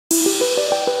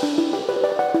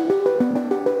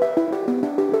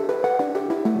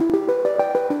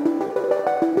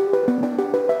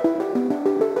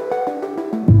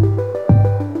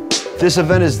This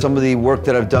event is some of the work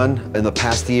that I've done in the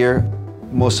past year.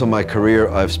 Most of my career,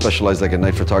 I've specialized like in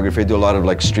night photography. I do a lot of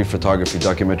like street photography,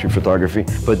 documentary photography,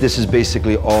 but this is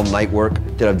basically all night work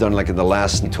that I've done like in the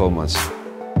last 12 months.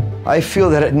 I feel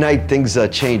that at night things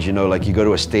change, you know, like you go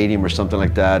to a stadium or something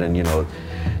like that and, you know,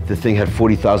 the thing had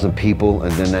 40,000 people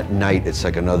and then at night it's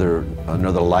like another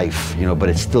life, you know, but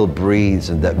it still breathes,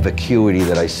 and that vacuity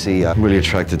that I see, I'm really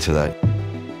attracted to that.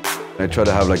 I try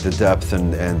to have like the depth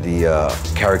and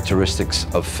the characteristics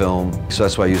of film. So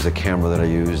that's why I use the camera that I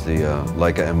use, the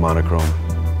Leica M monochrome,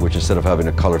 which instead of having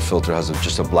a color filter has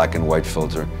just a black and white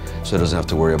filter. So it doesn't have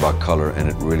to worry about color, and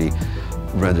it really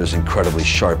renders incredibly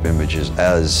sharp images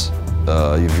as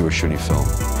if you were shooting film.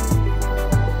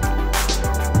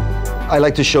 I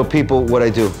like to show people what I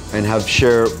do and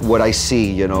share what I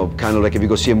see, you know, kind of like if you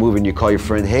go see a movie and you call your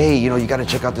friend, hey, you know, you got to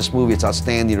check out this movie, it's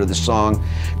outstanding, or the song.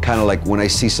 Kind of like when I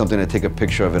see something, I take a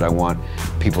picture of it, I want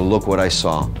people to look what I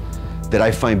saw that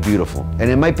I find beautiful. And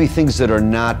it might be things that are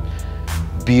not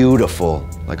beautiful,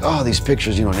 like, oh, these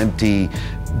pictures, you know, an empty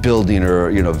building or,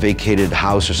 you know, vacated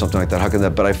house or something like that. How can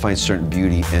that? But I find certain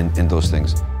beauty in those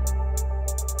things.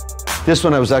 This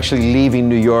one, I was actually leaving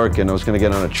New York and I was going to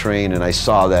get on a train and I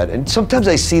saw that. And sometimes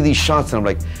I see these shots and I'm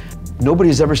like,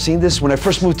 nobody's ever seen this. When I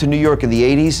first moved to New York in the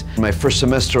 80s, my first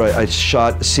semester, I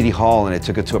shot City Hall and I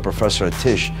took it to a professor at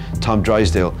Tisch, Tom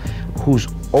Drysdale, who's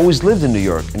always lived in New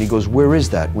York. And he goes, where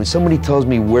is that? When somebody tells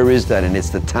me where is that and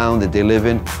it's the town that they live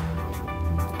in,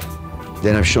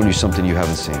 then I've shown you something you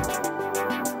haven't seen.